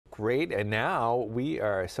great. And now we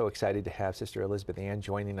are so excited to have Sister Elizabeth Ann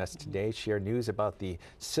joining us today, share news about the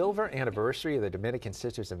silver anniversary of the Dominican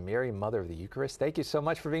Sisters of Mary, Mother of the Eucharist. Thank you so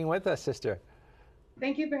much for being with us, Sister.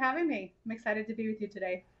 Thank you for having me. I'm excited to be with you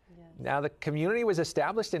today. Yes. Now, the community was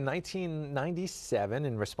established in 1997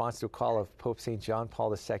 in response to a call of Pope St. John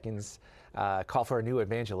Paul II's call for a new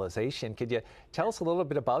evangelization. Could you tell us a little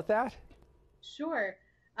bit about that? Sure.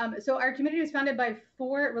 So our community was founded by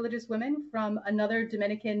 4 religious women from another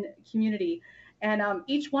Dominican community. And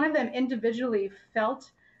each one of them individually felt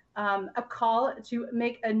a call to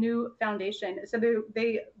make a new foundation. So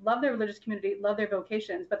they love their religious community, love their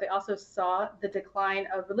vocations, but they also saw the decline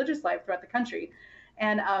of religious life throughout the country.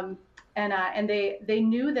 And they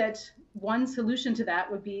knew that one solution to that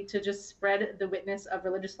would be to just spread the witness of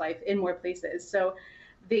religious life in more places. So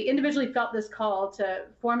they individually felt this call to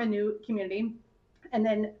form a new community. And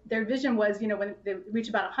then their vision was, when they reach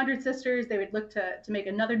about 100 sisters, they would look to make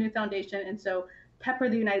another new foundation. And so pepper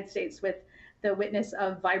the United States with the witness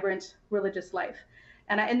of vibrant religious life.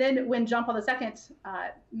 And then when John Paul II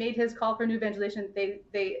made his call for new evangelization,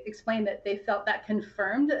 they explained that they felt that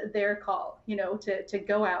confirmed their call, to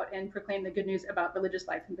go out and proclaim the good news about religious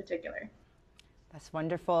life in particular. That's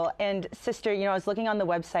wonderful. And Sister, I was looking on the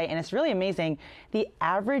website and it's really amazing. The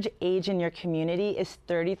average age in your community is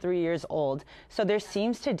 33 years old. So there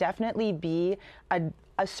seems to definitely be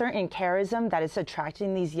a certain charism that is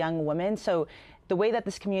attracting these young women. So the way that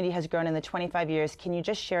this community has grown in the 25 years, can you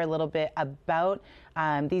just share a little bit about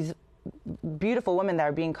these beautiful women that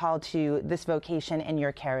are being called to this vocation and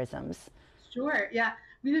your charisms? Sure. Yeah.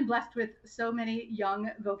 We've been blessed with so many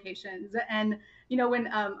young vocations. And, when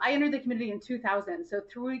I entered the community in 2000, so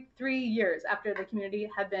 3 years after the community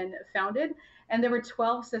had been founded, and there were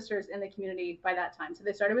 12 sisters in the community by that time. So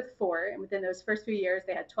they started with 4, and within those first few years,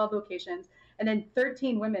 they had 12 vocations, and then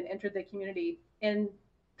 13 women entered the community in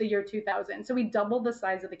the year 2000. So we doubled the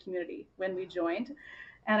size of the community when we joined.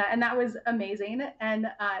 And that was amazing. And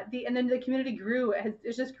then the community grew.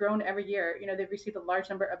 It's just grown every year. They've received a large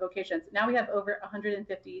number of vocations. Now we have over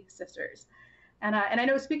 150 sisters. And I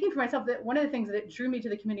know, speaking for myself, that one of the things that drew me to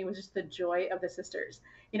the community was just the joy of the sisters.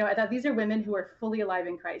 I thought these are women who are fully alive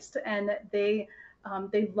in Christ, and they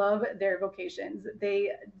love their vocations.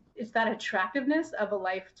 It's that attractiveness of a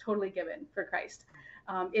life totally given for Christ.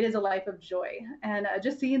 It is a life of joy. And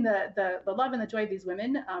just seeing the love and the joy of these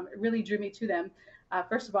women really drew me to them.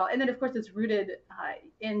 First of all, and then of course it's rooted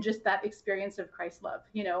in just that experience of Christ's love.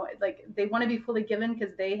 Like they want to be fully given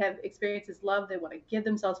because they have experienced His love. They want to give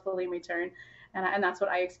themselves fully in return, and that's what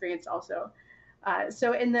I experienced also.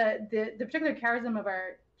 So in the particular charism of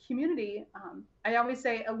our community, I always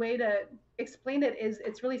say a way to explain it is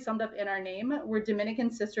it's really summed up in our name. We're Dominican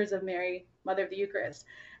Sisters of Mary, Mother of the Eucharist,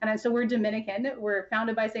 and so we're Dominican. We're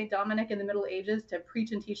founded by St. Dominic in the Middle Ages to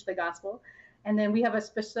preach and teach the gospel, and then we have a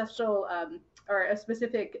special or a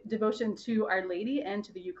specific devotion to Our Lady and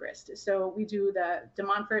to the Eucharist. So we do the de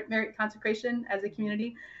Montfort Merit Consecration as a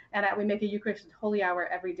community, and we make a Eucharist holy hour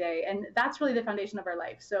every day. And that's really the foundation of our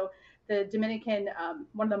life. So the Dominican,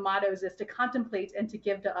 one of the mottos is to contemplate and to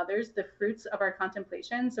give to others the fruits of our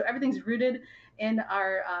contemplation. So everything's rooted in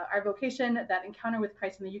our vocation, that encounter with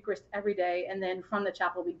Christ in the Eucharist every day. And then from the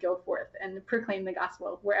chapel, we go forth and proclaim the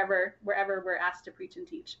gospel wherever we're asked to preach and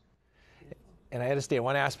teach. And I understand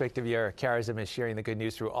one aspect of your charism is sharing the good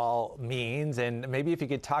news through all means. And maybe if you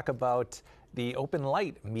could talk about the Open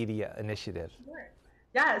Light Media Initiative. Sure.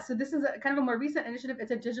 Yeah, so this is kind of a more recent initiative.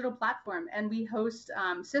 It's a digital platform, and we host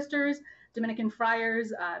sisters, Dominican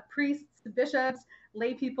friars, priests, bishops,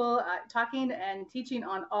 lay people talking and teaching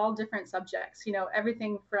on all different subjects.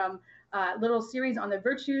 Everything from little series on the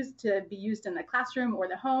virtues to be used in the classroom or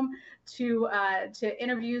the home to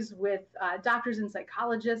interviews with doctors and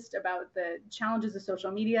psychologists about the challenges of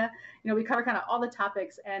social media. We cover kind of all the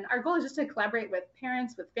topics, and our goal is just to collaborate with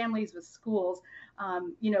parents, with families, with schools,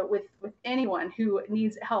 with anyone who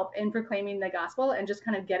needs help in proclaiming the gospel and just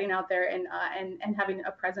kind of getting out there and having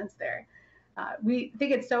a presence there. We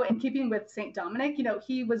think it's so in keeping with St. Dominic.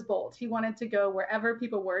 He was bold. He wanted to go wherever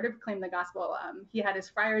people were to proclaim the gospel. He had his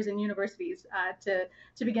friars in universities to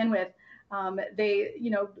begin with. They,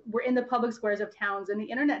 were in the public squares of towns, and the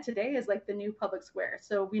internet today is like the new public square.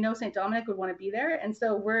 So we know St. Dominic would want to be there, and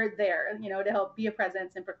so we're there, to help be a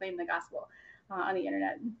presence and proclaim the gospel on the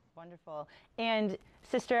internet. Wonderful. And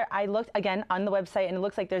Sister, I looked again on the website, and it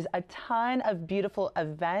looks like there's a ton of beautiful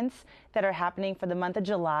events that are happening for the month of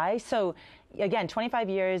July. So again, 25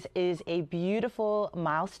 years is a beautiful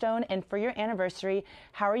milestone. And for your anniversary,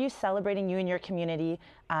 how are you celebrating, you and your community?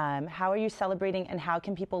 How are you celebrating, and how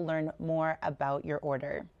can people learn more about your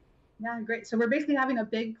order? Yeah, great. So we're basically having a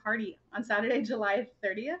big party on Saturday, July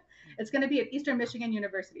 30th. It's going to be at Eastern Michigan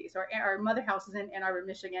University. So our mother house is in Ann Arbor,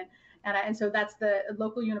 Michigan. And so that's the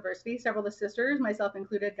local university. Several of the sisters, myself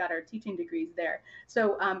included, got our teaching degrees there.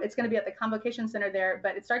 So it's going to be at the Convocation Center there,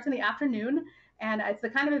 but it starts in the afternoon. And it's the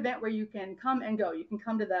kind of event where you can come and go. You can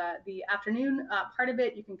come to the afternoon part of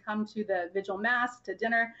it. You can come to the vigil mass, to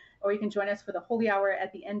dinner, or you can join us for the holy hour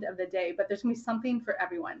at the end of the day. But there's going to be something for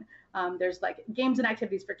everyone. There's like games and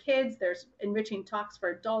activities for kids. There's enriching talks for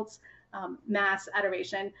adults, mass,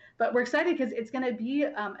 adoration. But we're excited because it's going to be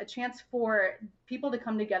a chance for people to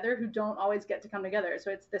come together who don't always get to come together.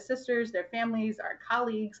 So it's the sisters, their families, our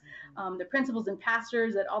colleagues, the principals and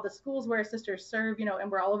pastors at all the schools where our sisters serve,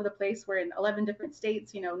 and we're all over the place. We're in 11 different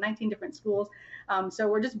states, 19 different schools. So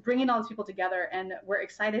we're just bringing all these people together, and we're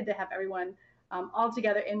excited to have everyone all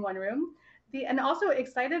together in one room. And also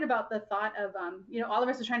excited about the thought of, all of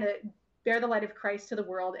us are trying to bear the light of Christ to the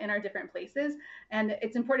world in our different places. And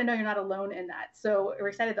it's important to know you're not alone in that. So we're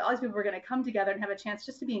excited that all these people are going to come together and have a chance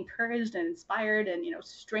just to be encouraged and inspired and,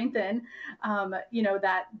 strengthen,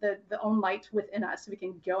 that the own light within us, so we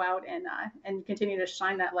can go out and continue to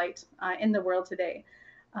shine that light in the world today.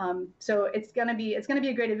 So it's going to be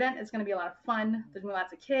a great event. It's going to be a lot of fun. There's going to be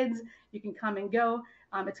lots of kids. You can come and go.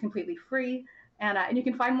 It's completely free. And you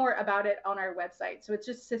can find more about it on our website. So it's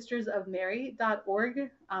just sistersofmary.org.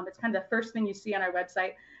 It's kind of the first thing you see on our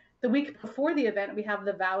website. The week before the event, we have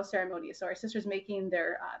the vow ceremony. So our sisters making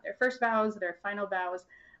their first vows, their final vows.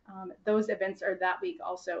 Those events are that week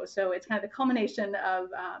also. So it's kind of the culmination of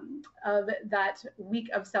that week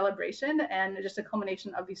of celebration, and just a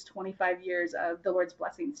culmination of these 25 years of the Lord's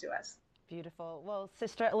blessings to us. Beautiful. Well,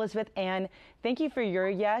 Sister Elizabeth Ann, thank you for your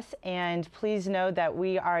yes, and please know that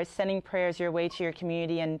we are sending prayers your way to your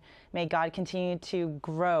community, and may God continue to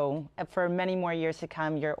grow for many more years to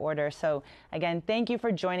come, your order. So again, thank you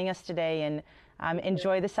for joining us today, and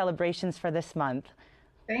enjoy the celebrations for this month.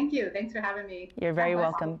 Thank you. Thanks for having me. You're very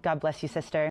welcome. God bless you, sister.